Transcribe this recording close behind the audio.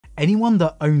Anyone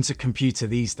that owns a computer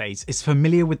these days is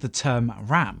familiar with the term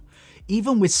RAM.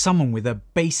 Even with someone with a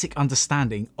basic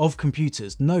understanding of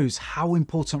computers knows how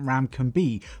important RAM can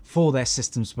be for their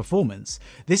system's performance.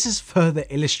 This is further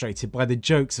illustrated by the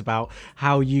jokes about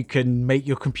how you can make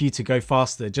your computer go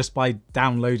faster just by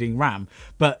downloading RAM.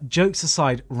 But jokes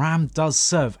aside, RAM does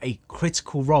serve a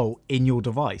critical role in your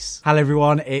device. Hello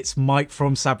everyone, it's Mike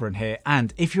from SABRENT here,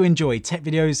 and if you enjoy tech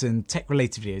videos and tech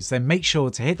related videos, then make sure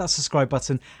to hit that subscribe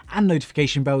button and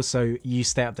notification bell so you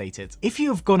stay updated. If you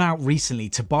have gone out recently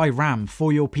to buy RAM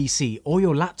for your PC or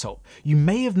your laptop, you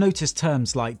may have noticed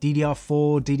terms like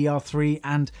DDR4, DDR3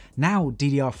 and now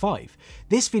DDR5.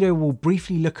 This video will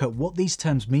briefly look at what these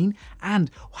terms mean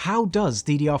and how does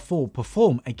DDR4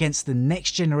 perform against the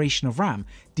next generation of RAM,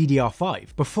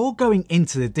 DDR5. Before going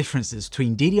into the differences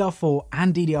between DDR4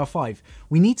 and DDR5,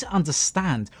 we need to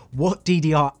understand what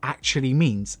DDR actually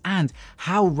means and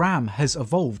how RAM has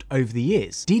evolved over the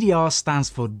years. DDR stands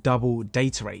for double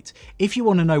data rate. If you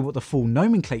want to know what the full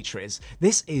nomenclature is,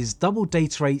 this is double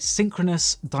data rate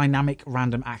synchronous dynamic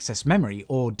random access memory,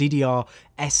 or DDR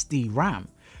SDRAM.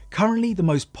 Currently, the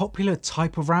most popular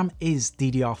type of RAM is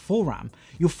DDR4 RAM.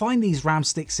 You'll find these RAM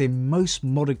sticks in most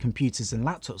modern computers and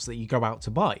laptops that you go out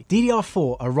to buy.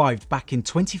 DDR4 arrived back in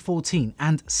 2014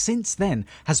 and since then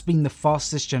has been the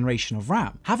fastest generation of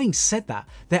RAM. Having said that,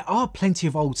 there are plenty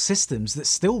of old systems that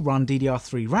still run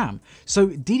DDR3 RAM, so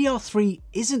DDR3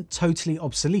 isn't totally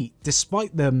obsolete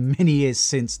despite the many years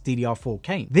since DDR4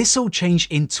 came. This all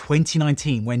changed in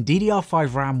 2019 when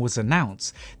DDR5 RAM was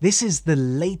announced. This is the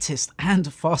latest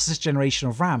and fastest generation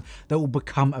of RAM that will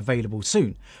become available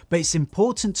soon. But it's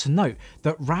important to note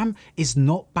that RAM is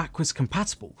not backwards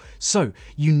compatible, so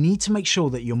you need to make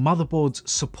sure that your motherboard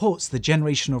supports the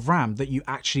generation of RAM that you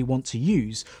actually want to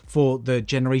use for the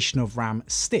generation of RAM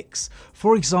sticks.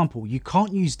 For example, you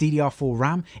can't use DDR4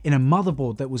 RAM in a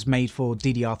motherboard that was made for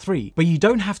DDR3, but you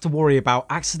don't have to worry about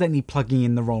accidentally plugging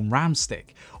in the wrong RAM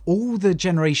stick. All the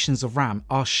generations of RAM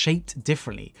are shaped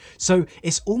differently, so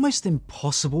it's almost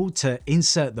impossible to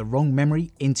insert the wrong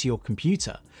memory into your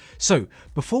computer. So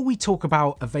before we talk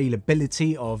about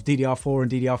availability of DDR4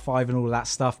 and DDR5 and all that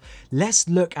stuff, let's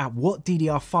look at what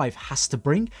DDR5 has to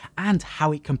bring and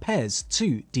how it compares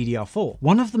to DDR4.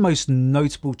 One of the most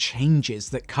notable changes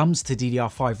that comes to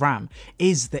DDR5 RAM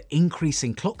is the increase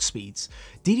in clock speeds.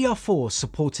 DDR4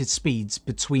 supported speeds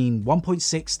between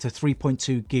 1.6 to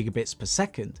 3.2 gigabits per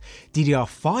second.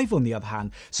 DDR5 on the other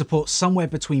hand supports somewhere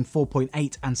between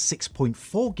 4.8 and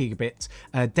 6.4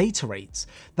 gigabit data rates.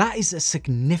 That is a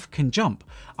significant jump.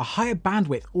 A higher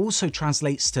bandwidth also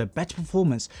translates to better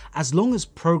performance as long as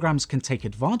programs can take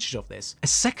advantage of this. A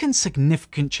second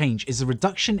significant change is a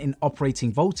reduction in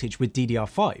operating voltage with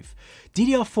DDR5.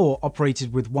 DDR4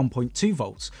 operated with 1.2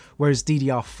 volts, whereas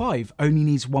DDR5 only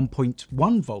needs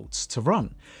 1.1 volts to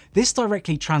run. This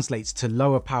directly translates to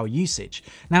lower power usage.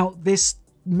 Now, this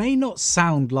may not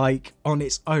sound like on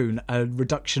its own a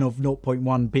reduction of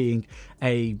 0.1 being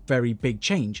a very big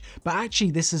change, but actually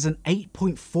this is an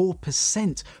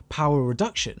 8.4% power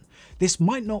reduction. This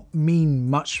might not mean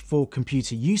much for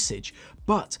computer usage,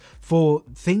 but for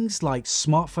things like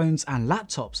smartphones and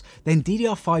laptops, then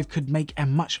DDR5 could make a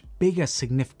much bigger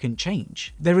significant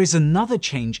change. There is another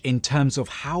change in terms of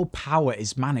how power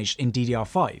is managed in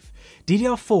DDR5.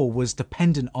 DDR4 was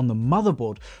dependent on the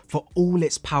motherboard for all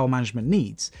its power management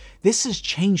needs. This has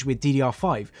changed with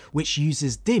DDR5, which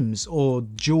uses DIMMs or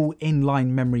dual inline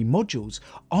memory modules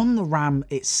on the RAM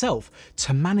itself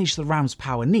to manage the RAM's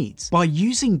power needs. By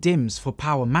using DIMMs for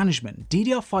power management,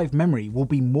 DDR5 memory will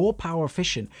be more power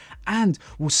efficient and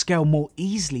will scale more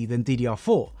easily than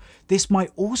DDR4. This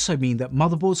might also mean that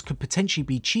motherboards could potentially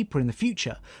be cheaper in the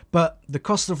future, but the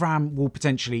cost of RAM will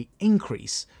potentially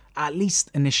increase, at least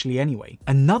initially anyway.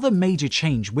 Another major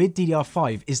change with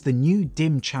DDR5 is the new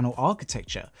DIMM channel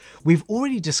architecture. We've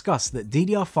already discussed that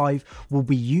DDR5 will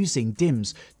be using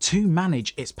DIMMs to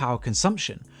manage its power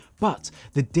consumption, but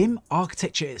the DIMM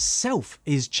architecture itself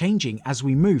is changing as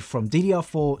we move from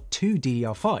DDR4 to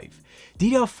DDR5.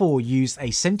 DDR4 used a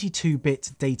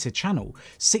 72-bit data channel,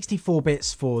 64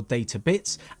 bits for data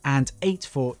bits, and 8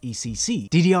 for ECC.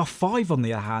 DDR5 on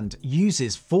the other hand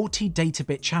uses 40 data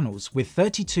bit channels with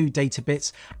 32 data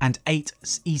bits and 8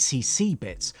 ECC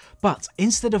bits, but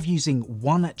instead of using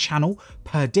one channel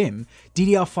per DIMM,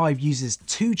 DDR5 uses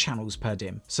 2 channels per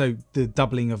DIMM, so the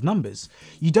doubling of numbers.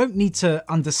 You don't need to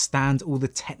understand all the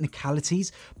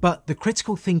technicalities, but the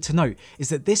critical thing to note is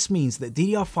that this means that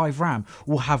DDR5 RAM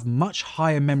will have much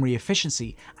higher memory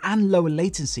efficiency and lower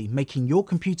latency, making your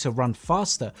computer run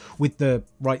faster with the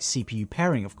right CPU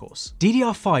pairing, of course.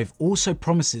 DDR5 also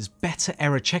promises better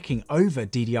error checking over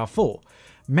DDR4.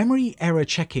 Memory error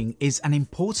checking is an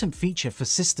important feature for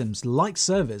systems like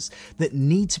servers that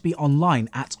need to be online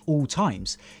at all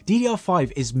times.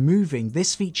 DDR5 is moving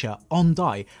this feature on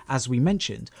die, as we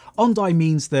mentioned. On die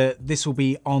means that this will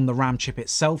be on the RAM chip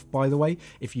itself, by the way,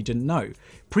 if you didn't know.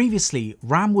 Previously,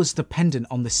 RAM was dependent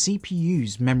on the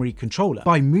CPU's memory controller.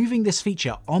 By moving this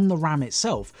feature on the RAM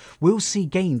itself, we'll see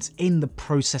gains in the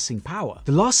processing power.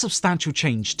 The last substantial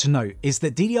change to note is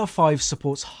that DDR5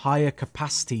 supports higher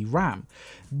capacity RAM.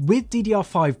 With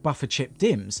DDR5 buffer chip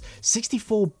DIMMs,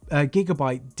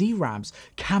 64GB DRAMs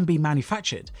can be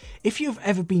manufactured. If you've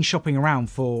ever been shopping around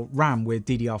for RAM with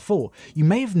DDR4, you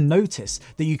may have noticed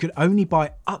that you could only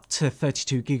buy up to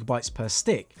 32GB per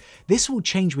stick. This will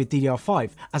change with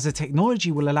DDR5 as the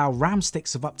technology will allow RAM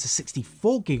sticks of up to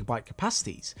 64GB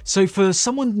capacities. So for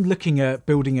someone looking at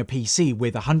building a PC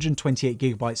with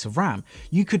 128GB of RAM,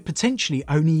 you could potentially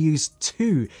only use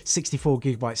two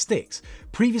 64GB sticks.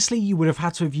 Previously, you would have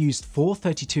had to have used 4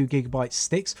 32GB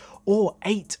sticks or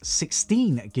 8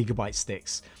 16GB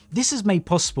sticks. This is made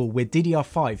possible with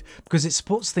DDR5 because it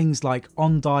supports things like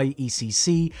on-die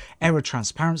ECC, error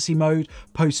transparency mode,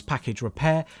 post-package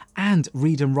repair, and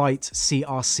read and write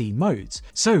CRC modes.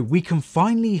 So we can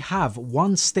finally have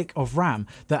one stick of RAM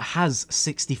that has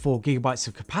 64GB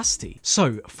of capacity.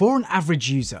 So for an average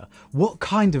user, what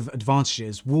kind of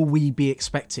advantages will we be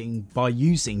expecting by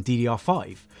using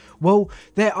DDR5? Well,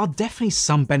 there are definitely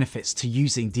some benefits to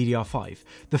using DDR5.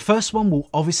 The first one will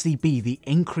obviously be the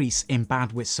increase in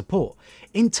bandwidth support.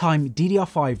 In time,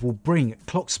 DDR5 will bring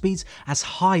clock speeds as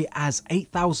high as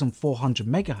 8,400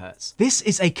 MHz. This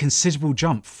is a considerable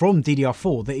jump from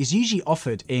DDR4 that is usually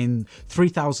offered in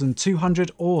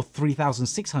 3,200 or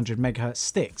 3,600 MHz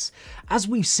sticks. As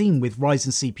we've seen with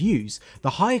Ryzen CPUs,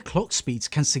 the higher clock speeds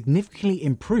can significantly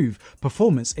improve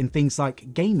performance in things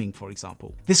like gaming, for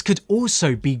example. This could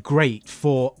also be great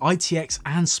for ITX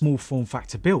and small form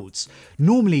factor builds.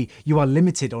 Normally, you are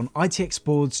limited on ITX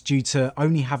boards due to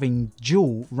only having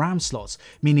dual RAM slots,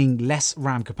 meaning less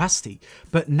RAM capacity.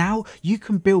 But now you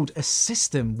can build a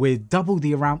system with double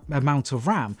the amount of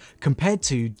RAM compared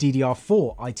to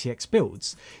DDR4 ITX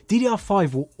builds.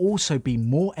 DDR5 will also be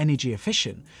more energy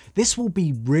efficient. This will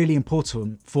be really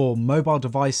important for mobile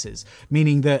devices,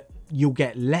 meaning that you'll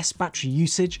get less battery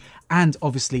usage and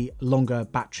obviously longer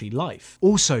battery life.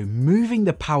 Also, moving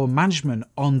the power management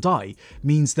on die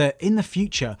means that in the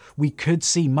future we could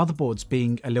see motherboards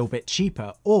being a little bit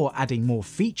cheaper or adding more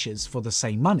features for the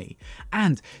same money.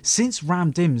 And since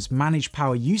RAM DIMMs manage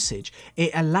power usage,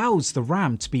 it allows the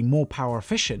RAM to be more power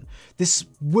efficient. This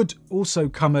would also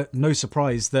come at no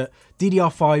surprise that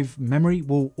DDR5 memory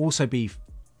will also be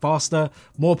faster,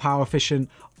 more power efficient,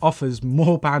 offers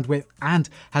more bandwidth, and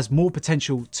has more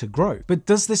potential to grow. But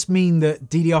does this mean that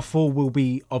DDR4 will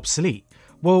be obsolete?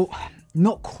 Well,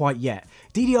 not quite yet.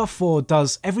 DDR4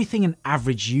 does everything an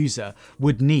average user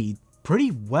would need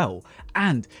pretty well.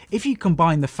 And if you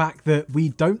combine the fact that we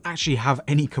don't actually have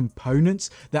any components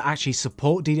that actually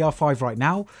support DDR5 right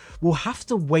now, we'll have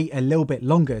to wait a little bit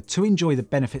longer to enjoy the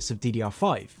benefits of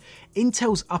DDR5.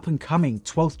 Intel's up and coming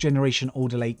 12th generation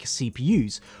Alder Lake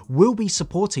CPUs will be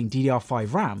supporting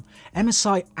DDR5 RAM.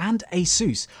 MSI and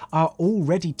ASUS are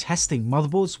already testing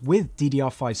motherboards with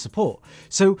DDR5 support,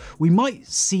 so we might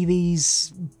see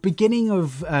these beginning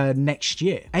of next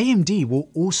year. AMD will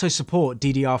also support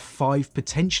DDR5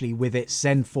 potentially with its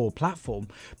Zen 4 platform,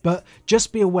 but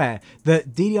just be aware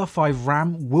that DDR5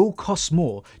 RAM will cost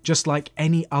more, just like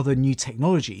any other new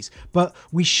technologies, but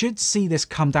we should see this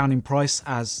come down in price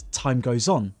as time goes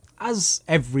on, as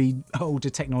every older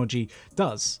technology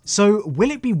does. So will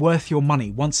it be worth your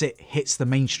money once it hits the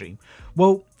mainstream?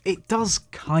 Well, it does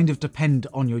kind of depend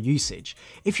on your usage.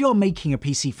 If you're making a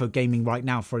PC for gaming right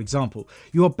now, for example,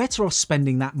 you are better off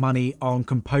spending that money on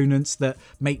components that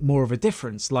make more of a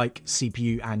difference, like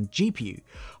CPU and GPU.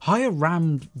 Higher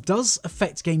RAM does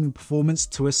affect gaming performance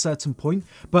to a certain point,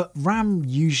 but RAM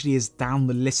usually is down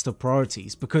the list of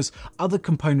priorities because other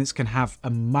components can have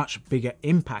a much bigger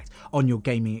impact on your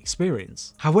gaming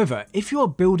experience. However, if you are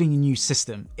building a new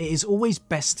system, it is always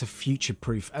best to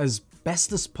future-proof as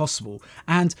best as possible,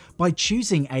 and by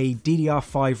choosing a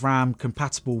DDR5 RAM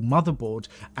compatible motherboard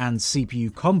and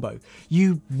CPU combo,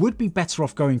 you would be better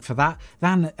off going for that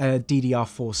than a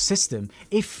DDR4 system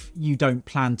if you don't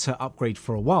plan to upgrade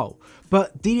for a while.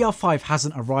 But DDR5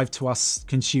 hasn't arrived to us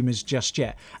consumers just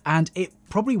yet, and it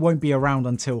probably won't be around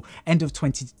until end of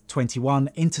 2021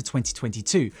 into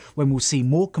 2022, when we'll see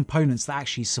more components that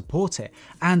actually support it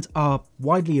and are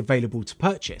widely available to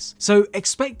purchase. So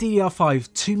expect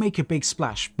DDR5 to make a big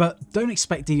splash, but don't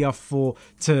expect DDR4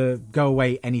 to go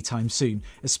away anytime soon,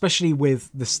 especially with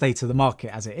the state of the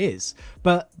market as it is.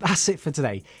 But that's it for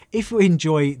today. If you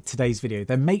enjoy today's video,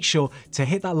 then make sure to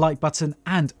hit that like button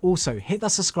and also hit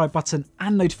that subscribe button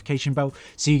and notification bell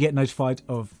so you get notified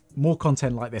of more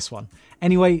content like this one.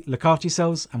 Anyway, look after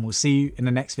yourselves and we'll see you in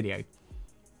the next video.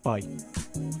 Bye.